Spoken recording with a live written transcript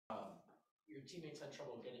your teammates had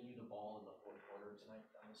trouble getting you the ball in the fourth quarter tonight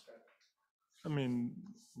down the stretch? I mean,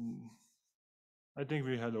 I think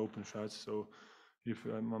we had open shots, so if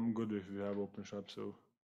I'm good if we have open shots. So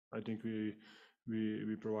I think we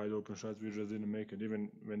provide open shots. We just didn't make it.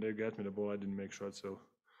 Even when they get me the ball, I didn't make shots. So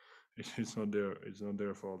it's not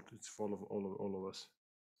their fault. It's fault of all of us.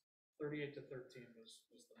 38-13 was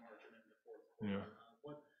the margin in the fourth quarter. Yeah.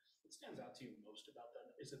 What stands out to you most about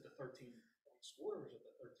that? Is it the 13-point score, or is it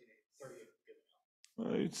the 38 giving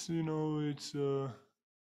up? It's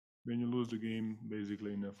when you lose the game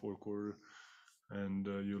basically in the fourth quarter, and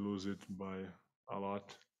you lose it by a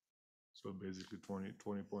lot. So basically 20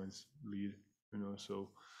 points lead. So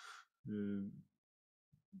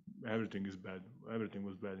everything is bad. Everything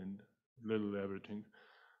was bad in little everything.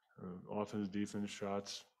 Offense, defense,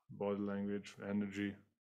 shots, body language, energy,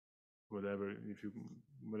 whatever.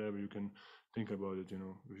 Whatever you can think about it,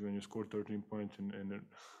 when you score 13 points and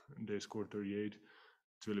they score 38,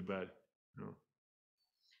 it's really bad.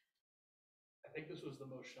 I think this was the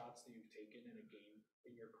most shots that you've taken in a game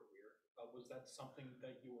in your career. Was that something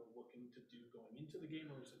that you were looking to do going into the game,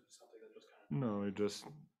 or was it something that just kind of? No, it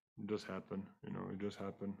just happened. It just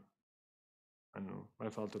happened. I don't know. I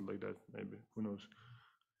felt it like that. Maybe, who knows?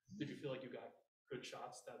 Did you feel like you got good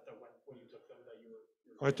shots that when you took them that you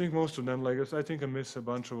were? I think most of them. Like I think I missed a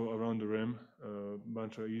bunch of around the rim,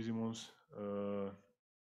 bunch of easy ones.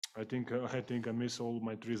 I think I missed all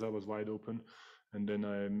my threes. I was wide open, and then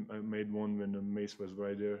I made one when the mace was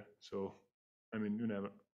right there. So, I mean, you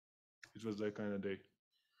never. It was that kind of day.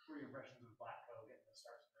 What were your impressions of Blacko getting the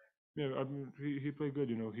start tonight? Yeah, I mean, he played good.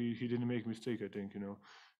 He didn't make mistake. I think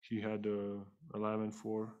he had 11,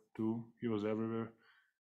 4, 2. He was everywhere.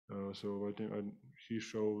 So I think he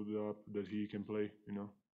showed up that he can play.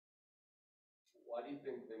 Why do you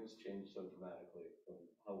think things changed so dramatically from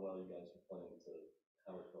how well you guys were playing to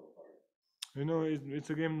how it fell apart? It's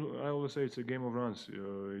a game. I always say it's a game of runs.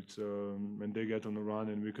 It's when they get on a run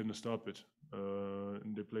and we couldn't stop it.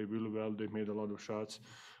 They played really well. They made a lot of shots.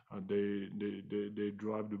 They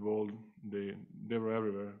drive the ball. They were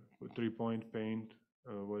everywhere. 3-point paint,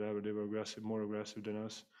 whatever. They were more aggressive than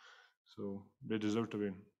us. So they deserve to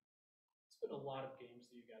win. It's been a lot of games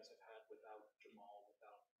that you guys have had without Jamal,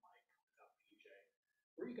 without Mike, without PJ.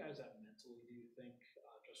 Where are you guys at mentally, do you think,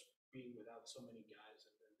 just being without so many guys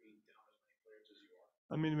and being down as many players as you are?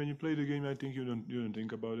 I mean, when you play the game, I think you don't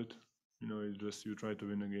think about it. It's just you try to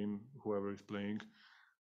win a game, whoever is playing.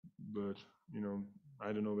 But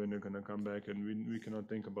I don't know when they're gonna come back, and we cannot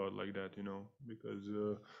think about like that, because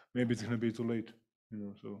maybe it's gonna be too late,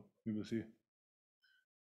 So we will see.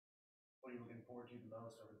 What are you looking forward to the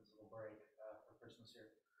most over this little break for Christmas here?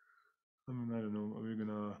 I mean, I don't know. We're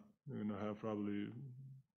gonna have probably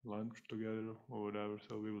lunch together or whatever.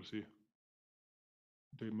 So we will see.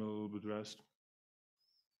 Take a little bit rest.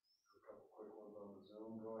 A couple quick ones on the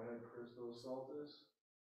Zoom. Go ahead, Christos Saltis.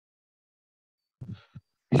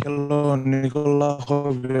 Hello, Nikola.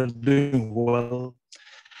 Hope you're doing well.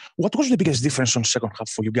 What was the biggest difference on second half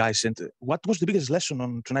for you guys, and what was the biggest lesson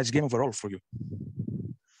on tonight's game overall for you?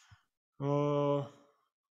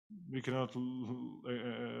 We cannot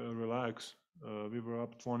relax. We were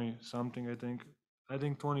up 20 something, I think. I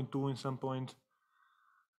think 22 in some point,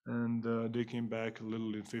 and they came back a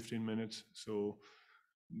little in 15 minutes. So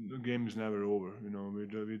the game is never over. We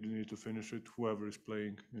need to finish it. Whoever is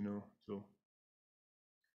playing, So.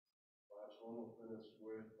 Last one, we'll finish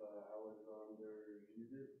with Alexander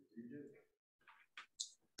Zijic.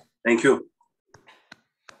 Thank you.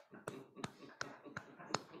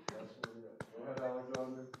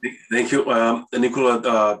 Thank you.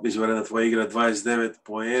 Nikola, izvanredna tvoja igra, 29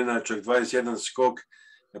 poena, čak 21 skok,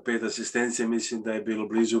 5 asistencije, mislim da je bilo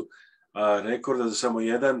blizu rekorda za samo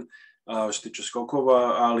jedan što se tiče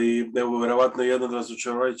skokova, ali evo verovatno jedan od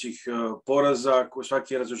razočaravajućih poraza,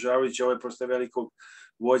 svaki je razočaravajući, ovaj posle velikog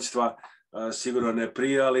vođstva sigurno ne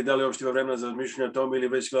prija, ali da li uopšte ima vremena za razmišljanje o tome ili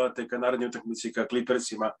već gledate ka narednoj utakmici ka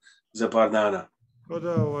Clippersima za par dana? Pa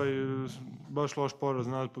da, baš loš poraz,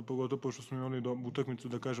 pogotovo pošto smo imali utakmicu,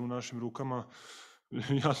 da kažem, u našim rukama.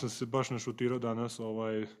 Ja sam se baš našutirao danas,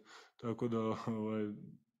 tako da,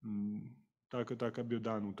 takav bio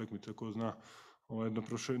dan utakmice, ko zna,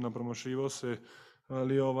 napromašivao se,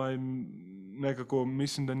 ali nekako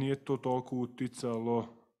mislim da nije to toliko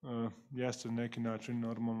uticalo, jeste na neki način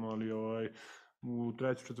normalno, ali u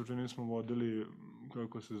trećoj četvrtini smo vodili,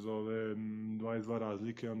 kako se zove, 22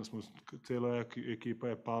 razlike, onda smo, cela ekipa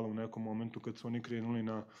je pala u nekom momentu kad su oni krenuli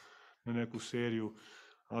na neku seriju,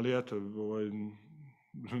 ali eto,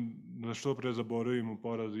 da što pre zaboravimo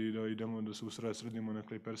poraz i da idemo da se usredsredimo na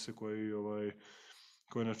Clipperse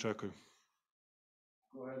koji nas čekaju.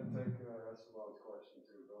 Go ahead and take Esteban's question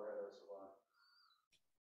too. Go ahead, Esteban.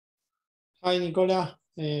 Hi, Nikola.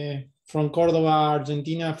 From Córdoba,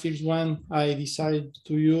 Argentina. First one, I decided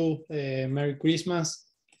to you, Merry Christmas.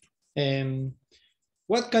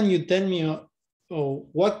 What can you tell me, or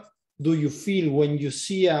what do you feel when you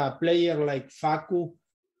see a player like Facu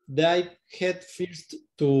dive head first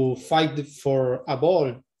to fight for a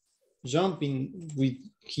ball, jumping with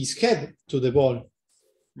his head to the ball?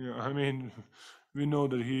 Yeah, I mean, we know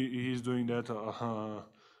that he's doing that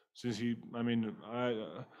since he. I mean,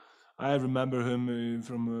 I remember him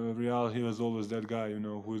from Real. He was always that guy, you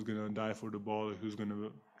know, who's gonna die for the ball, who's gonna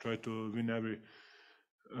try to win every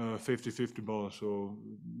 50-50 ball. So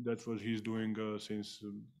that's what he's doing since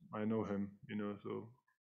I know him, you know. So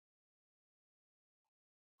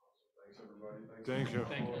Thanks, everybody. Thanks. thank you.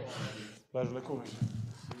 Thank you. Pleasure, See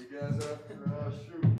you guys after shoot.